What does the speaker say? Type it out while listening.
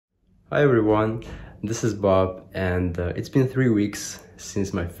Hi everyone, this is Bob, and it's been 3 weeks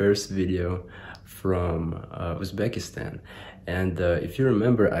since my first video from Uzbekistan. And if you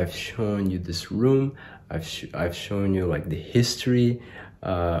remember, I've shown you this room. I've shown you like the history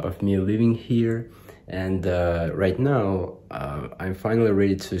of me living here, and right now I'm finally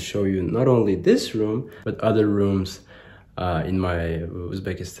ready to show you not only this room but other rooms in my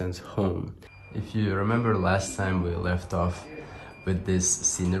Uzbekistan's home. If you remember, last time we left off with this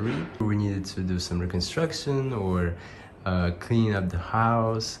scenery. We needed to do some reconstruction or clean up the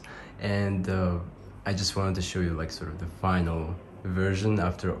house, and I just wanted to show you like sort of the final version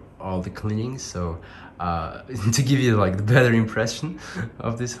after all the cleaning, so to give you like the better impression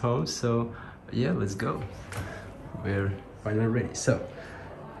of this home. So yeah, let's go. We're finally ready. So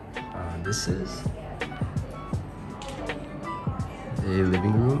this is a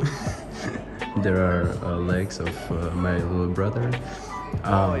living room. There are legs of my little brother.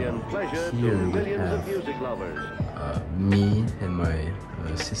 Here we have me and my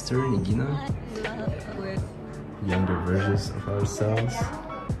sister Nigina, younger versions of ourselves.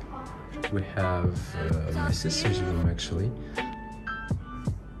 We have my sister's room actually.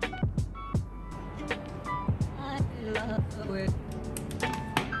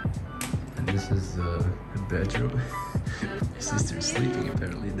 And this is a bedroom. My sister's sleeping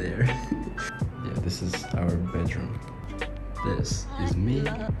apparently there. Yeah, this is our bedroom. This is me.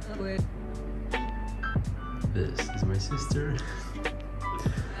 This is my sister.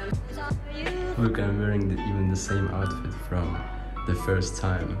 Look, I'm wearing even the same outfit from the first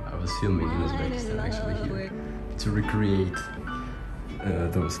time I was filming in Uzbekistan, actually here, to recreate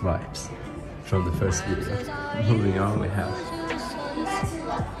those vibes from the first video. Moving on, we have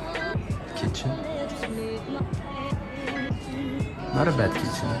kitchen. Not a bad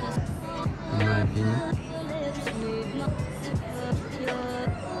kitchen, in my opinion.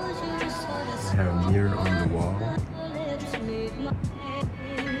 We have a mirror on the wall.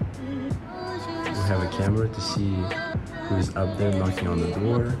 We have a camera to see who is up there knocking on the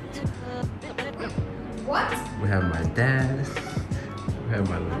door. What? We have my dad. We have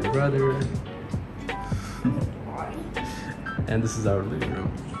my little brother. And this is our living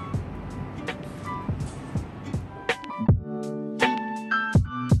room.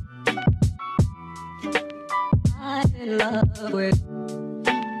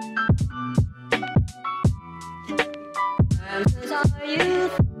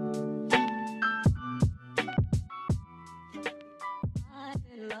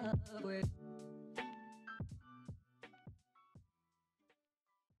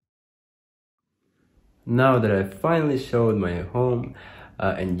 Now that I finally showed my home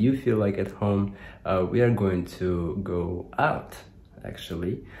and you feel like at home, we are going to go out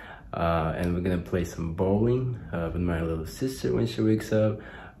actually, and we're gonna play some bowling with my little sister when she wakes up,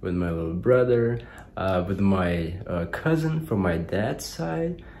 with my little brother, with my cousin from my dad's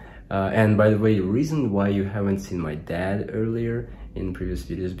side. And by the way, the reason why you haven't seen my dad earlier in previous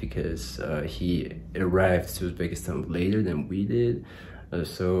videos because he arrived to Uzbekistan later than we did.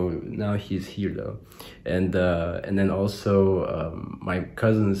 So now he's here though, and then also my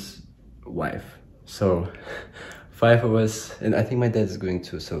cousin's wife. So 5 of us, and I think my dad is going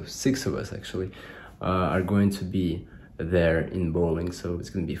too. So 6 of us actually are going to be there in bowling. So it's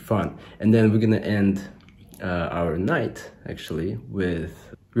gonna be fun. And then we're gonna end our night actually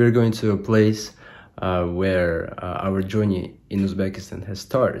with we're going to a place where our journey in Uzbekistan has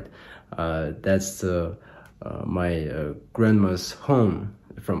started. That's the my grandma's home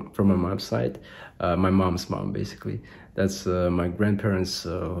from my mom's side, my mom's mom basically. That's my grandparents'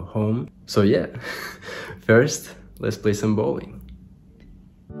 home. So yeah, first let's play some bowling.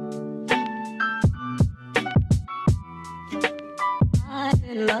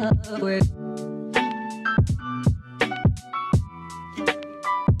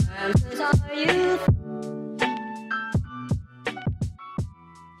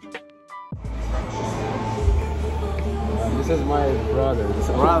 This is my brother. This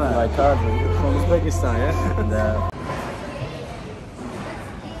is my cousin from Uzbekistan, yeah? And,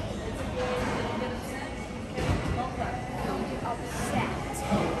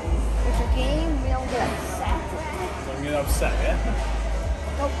 It's a game, we don't get upset. Don't get upset, yeah?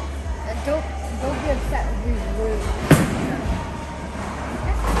 Don't be upset if we lose.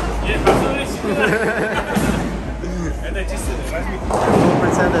 Yeah, absolutely. And they just we'll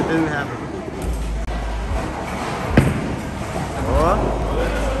pretend that didn't happen. Alright.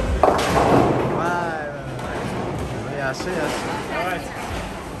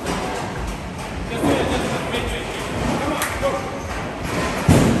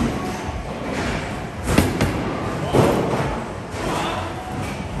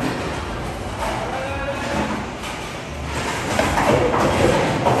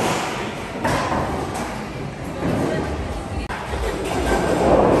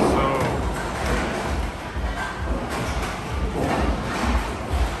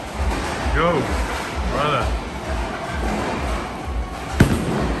 go, brother.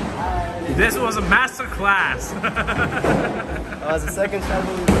 This was a master class. That was the second shot.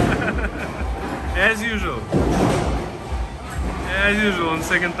 As usual. As usual on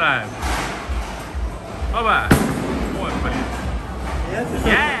second time. Oba. What, buddy? Yes.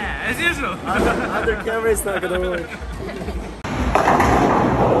 Yeah, as usual. Other camera is not gonna work.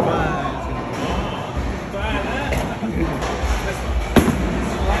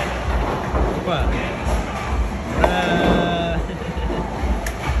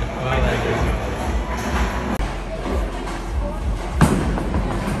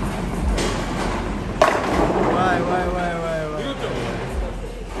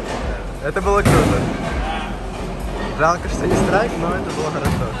 Это было круто. Жалко, что не страйк, но это было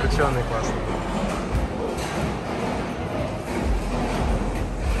хорошо. Крученый классно.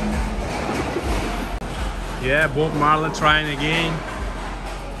 Yeah, Bob Marley trying again.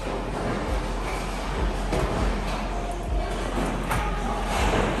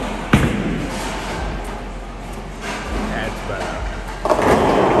 That's better.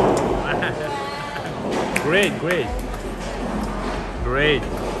 Great, great. Great.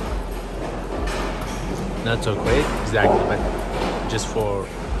 Not so great, exactly, but just for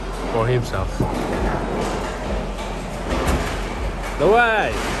himself.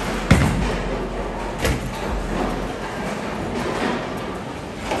 Давай!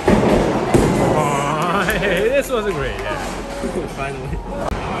 Oh, hey, this wasn't great, yeah. Finally.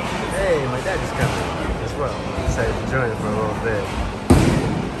 Hey, my dad is coming as well. He decided to join for a little bit.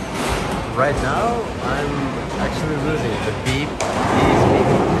 Right now, I'm actually losing. The beep is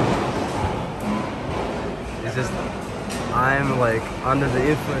beeping. It's just, I'm like under the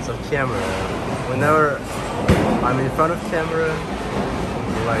influence of camera. Whenever I'm in front of camera,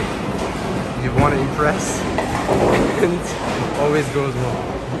 like, you want to impress, and it always goes wrong.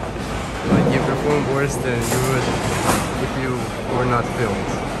 Like, you perform worse than you would if you were not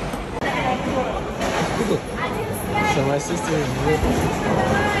filmed. So my sister is really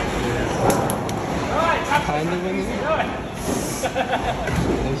kind of winning,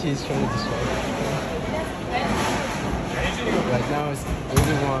 and she's trying to distract me. Right now it's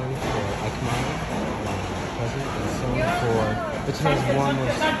 81 for Akmal, my cousin, and Son for, which has one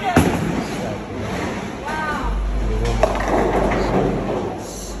more striker.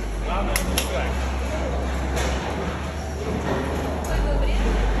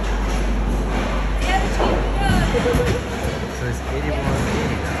 So it's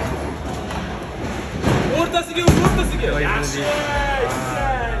 81-80 now. Ortası gibi, ortası gibi. So he's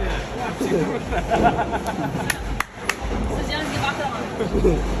gonna be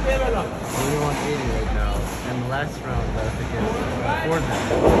 81-80 right now, and last round left against Fordham.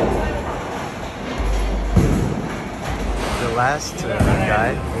 The last guy,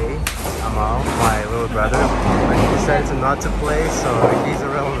 Amal, my little brother, he decided to not to play, so he's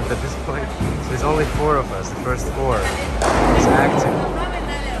irrelevant at this point. So there's only 4 of us, the first 4. He's active.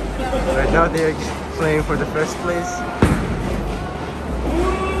 Right now they're playing for the first place.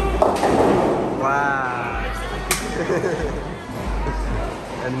 Wow.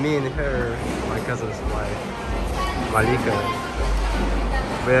 And me and her, my cousin's wife, Malika,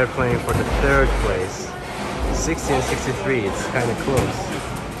 we're playing for the 3rd place. 60 and 63, it's kind of close.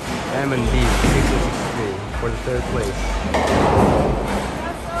 M and B, 60 and 63 for the 3rd place.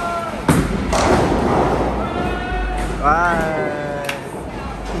 Bye.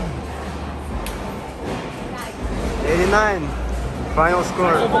 89, final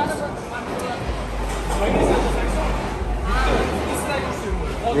score.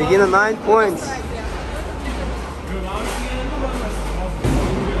 Regina 9 points.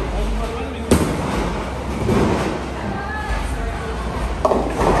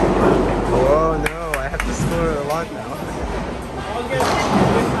 Oh no, I have to score a lot now.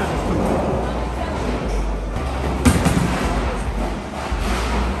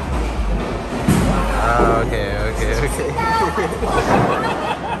 Okay.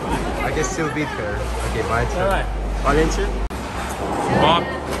 I can still beat her. Okay, my turn. Alright. What inch?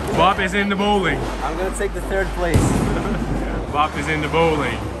 Bob is in the bowling. I'm gonna take the 3rd place. Bob is in the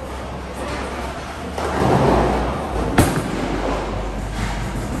bowling.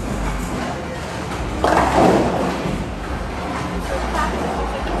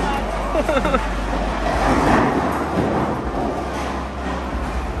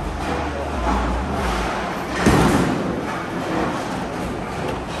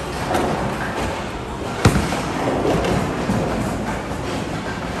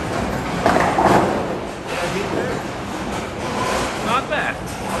 Not bad.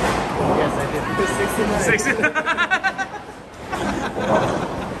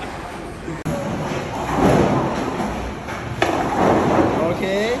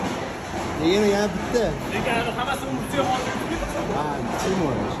 bitti. Two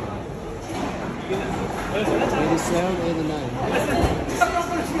more. 87, 89.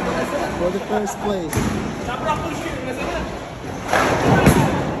 For the first place.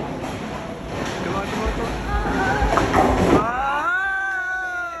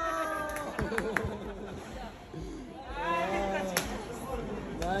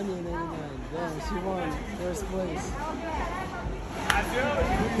 Damn, she won first place.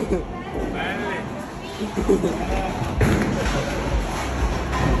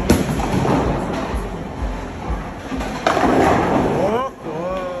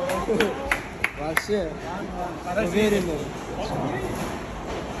 Вообще, уверенно.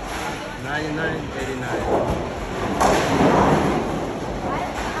 99.89.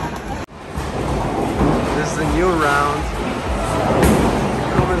 This is a new round.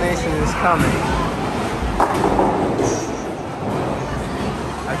 Culmination is coming.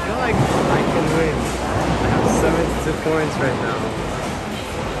 I feel like I can win. I have 72 points right now.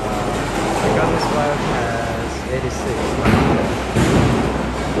 I got this wife has 86.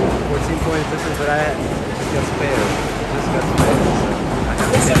 14 points difference, but it just got spared. So I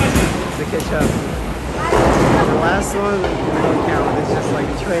have to catch up. The last one, we don't count. It's just like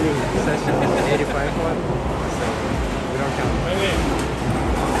a training session, 85 one. So we don't count.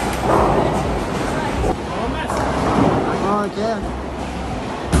 I'm okay.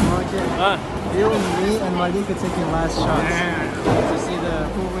 You, me, and Malika taking last shots to see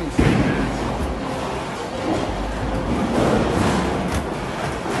who wins.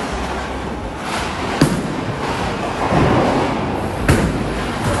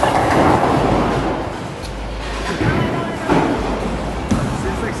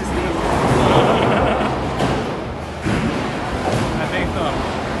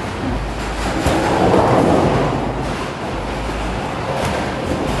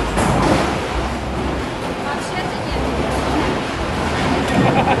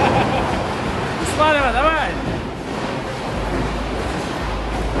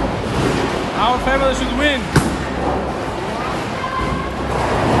 Our family should win.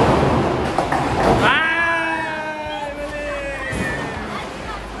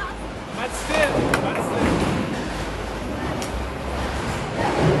 But still.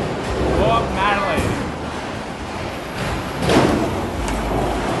 Bob Marley.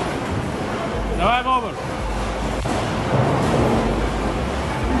 Давай, Бобр.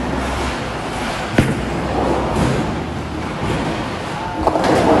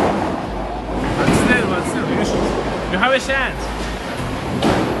 You have a chance.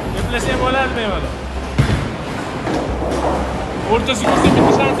 You play some ball out, me, Urta si questi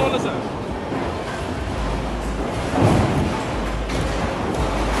 20 chance all sa.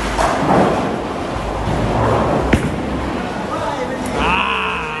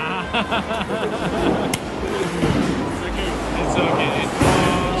 It's okay.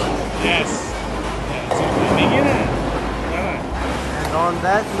 Yes. Yeah, it's okay. Begin it. And on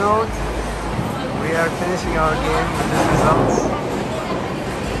that note, we are finishing our game with these results.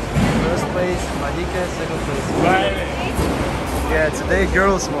 First place, Malika, second place. Yeah, today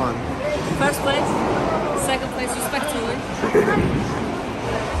girls won. First place, second place respectively.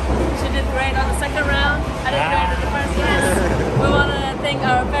 She did great on the second round. I did great on the first round. We want to thank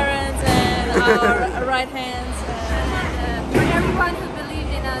our parents and our right hands and everyone who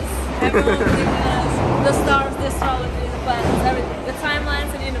believed in us. everyone who believed in us. The stars, the astrology, the planets, everything. The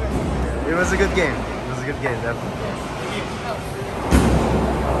timelines and the universe. It was a good game. It was a good game, definitely.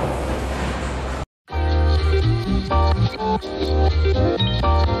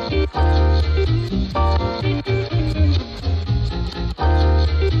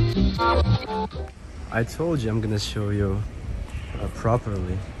 I told you I'm gonna show you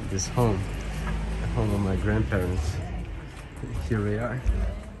properly this home, the home of my grandparents. Here we are.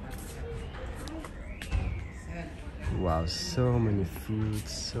 Wow, so many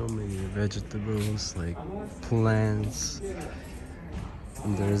fruits, so many vegetables, like plants.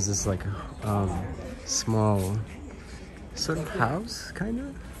 And there's this like small sort of house, kind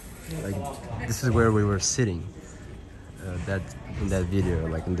of. Like this is where we were sitting. In that video,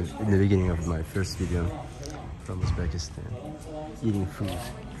 like in the beginning of my first video from Uzbekistan, eating food.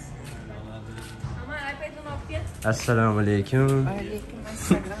 Assalamu alaikum.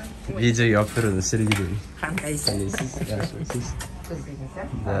 Video yaptırın, seri gidelim. Siz, siz.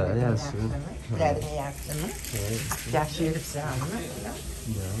 Da, yaşın. Yaşıyoruz sağlık.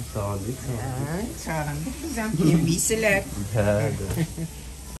 Sağlık. Sağlık güzel. Bilseler.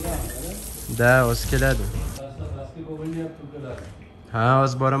 Да, оскеледа. Ha,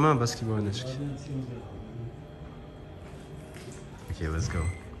 ozborama basketball o'ynashga. Okay, let's go.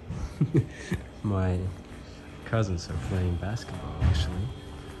 My cousins are playing basketball actually.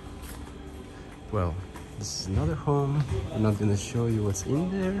 Well, this is another home. I'm not gonna show you what's in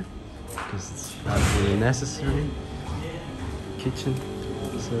there because it's not really necessary. Kitchen.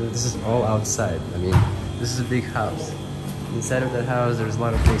 So this is all outside. I mean, this is a big house. Inside of that house there's a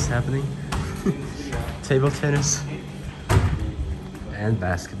lot of things happening. Table tennis and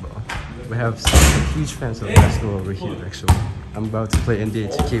basketball. We have some huge fans of basketball over here actually. I'm about to play NBA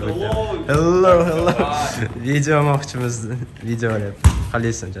 2K with them. Hello, hello. Video moqchimizdi. Video rap.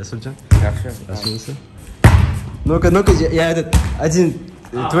 Qalaysan, Jasurjon? Yaxshi. Ну-ка, я этот один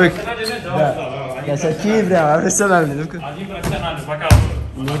твой. Да. Я сейчас прям профессиональный. Ну-ка. Один профессиональный показываю.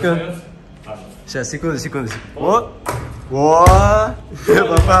 Ну-ка. Сейчас, секунду. О!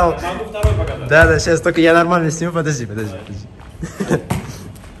 Попал. Могу второй показать. Да, сейчас только я нормально сниму. Подожди.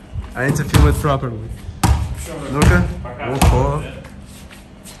 I need to film it properly. Ну-ка. Ого.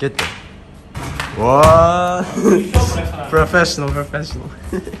 Get there. О! Professional.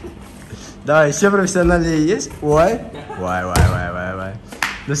 Да, еще профессиональные есть? Ой.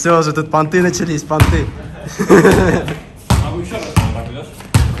 Ну все, уже тут понты начались, понты. Могу еще раз так идешь?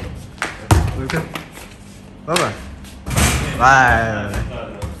 Ну-ка. Опа. Вай.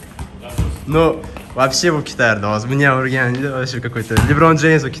 Ну, вообще bu ketardi. Hozir buni ham urgandi, вообще какой-то Леброн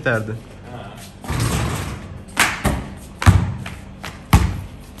Джеймс bu ketardi.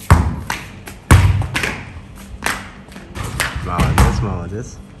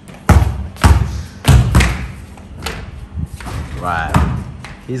 Молодец. Wow.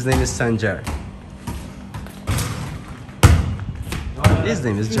 His name is Sanjar. His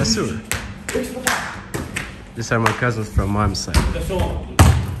name is Jasur. These are my cousins from mom's side.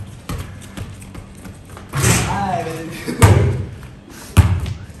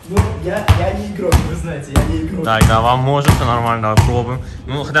 Я не игрок, вы знаете, я не игрок. Так, да, вам может, все нормально, пробуем.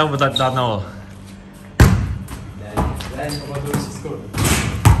 Ну, хотя бы до одного. Я не попаду очень скоро.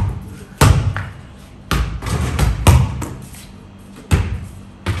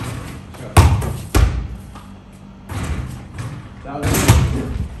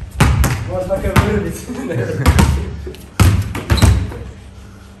 Можно как вырубить.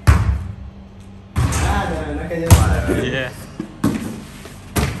 Да, наконец-то.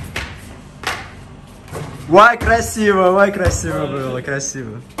 Вай, красиво было,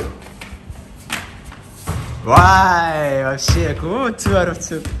 красиво. Вай, вообще, two out of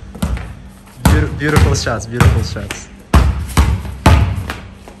two. Beautiful shots.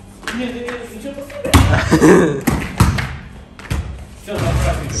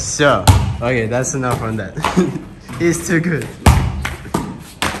 Все. Okay, that's enough on that. He's too good.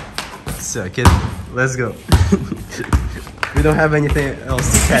 So, kid, let's go. We don't have anything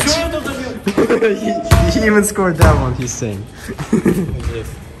else to catch. he even scored that one, he's saying.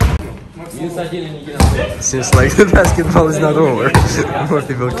 Seems like the basketball is not over. More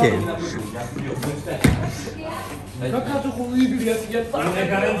people came.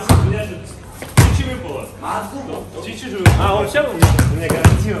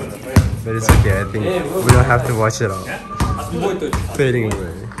 But it's okay, I think we don't have to watch it all. Fading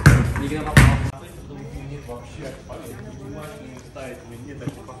away.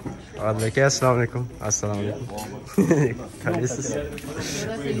 Assalamu alaikum. Kalesiz.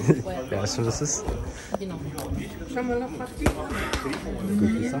 Yaşlısınız.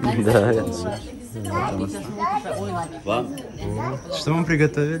 Да, что мы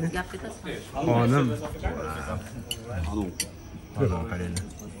приготовили? Оным.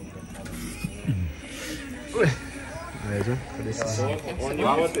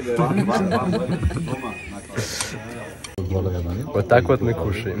 Вот так вот мы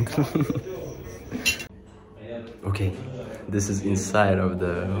кушаем. Okay, this is inside of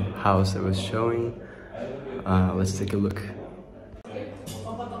the house I was showing. Let's take a look.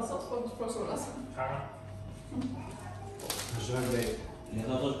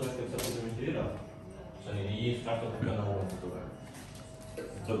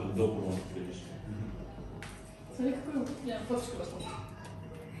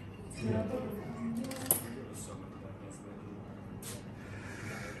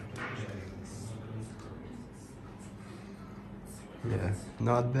 Yeah,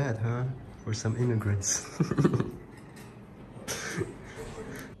 not bad, huh? For some immigrants.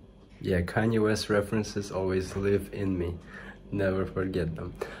 Yeah, Kanye West references always live in me. Never forget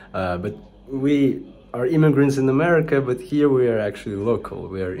them. But we are immigrants in America, but here we are actually local.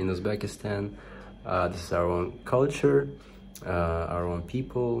 We are in Uzbekistan. This is our own culture, our own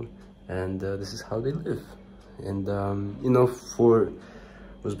people, and this is how they live. And you know, for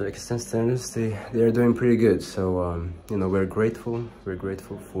Uzbekistan standards, they are doing pretty good. So you know, we're grateful. We're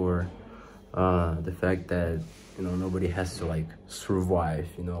grateful for the fact that, you know, nobody has to like survive,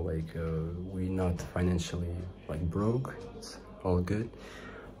 you know, like we're not financially like broke. It's all good,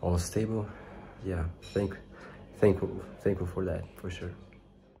 all stable. Yeah, thankful for that, for sure.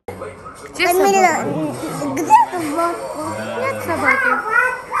 Камила, где собака? Нет собаки.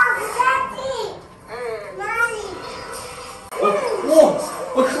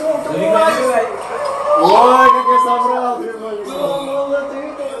 Ой, как я собрал!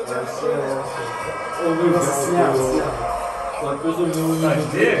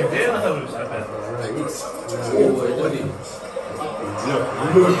 Где я нахожусь опять?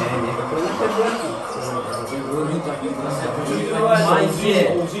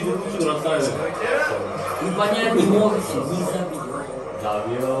 Вы понять не можете, вы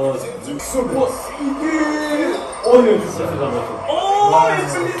забьете. Ой,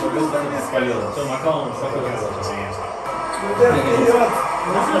 спалил. Все, Макаон,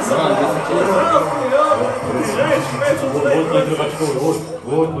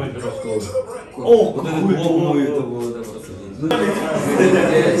 вот мой пирожковый. О, вот этот мой, это было просто. Сюда.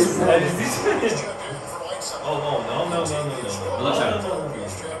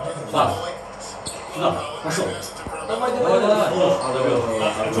 Сюда. Пошел. Давай.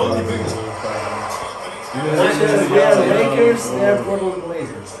 Lakers, they're Portland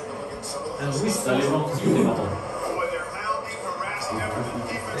Blazers. And we стали вам сильный потом.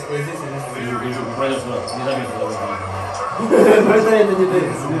 Это не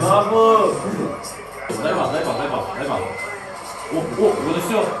дает. Браво! Дай пас. О, вот и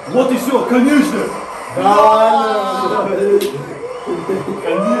все. Вот и все, конечно! Да ладно!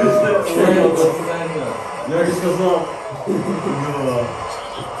 Конечно! Я же сказал.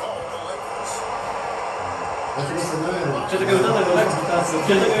 Что-то комментаторы не так пытаться.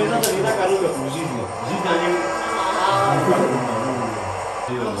 Что-то комментаторы не так орут в жизни. Жизнь они...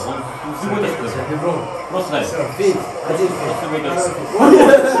 Просто дай. Все, бей. Один.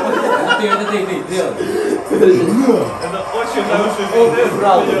 Ты делай. Это очень хороший фейк.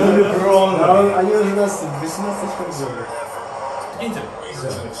 Они уже нас 18 очков взяли. Киньте.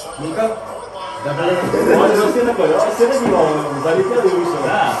 Ну-ка. Да, блин. Он же все такой. Все добивал. Залетел и вышел.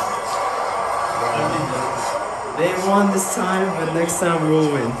 Да. They won this time, but next time we'll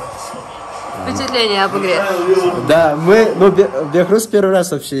win. Впечатление об игре. Да, Бехрус первый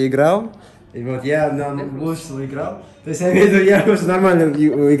раз вообще играл. И вот я лучше всего играл. То есть я имею в виду, я уже нормально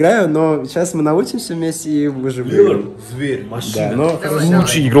играю, но сейчас мы научимся вместе и уже выиграем. Зверь, машина. Да, но...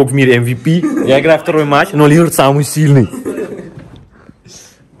 Лучший игрок в мире MVP. Я играю второй матч, но Ливер самый сильный.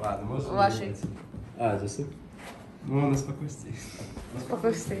 Ладно, можно... Ваши. Это супер. Ну, на спокойствии.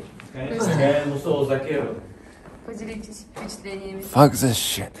 Спокойствие. Поделитесь впечатлениями. Fuck this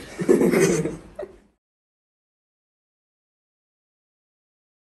shit.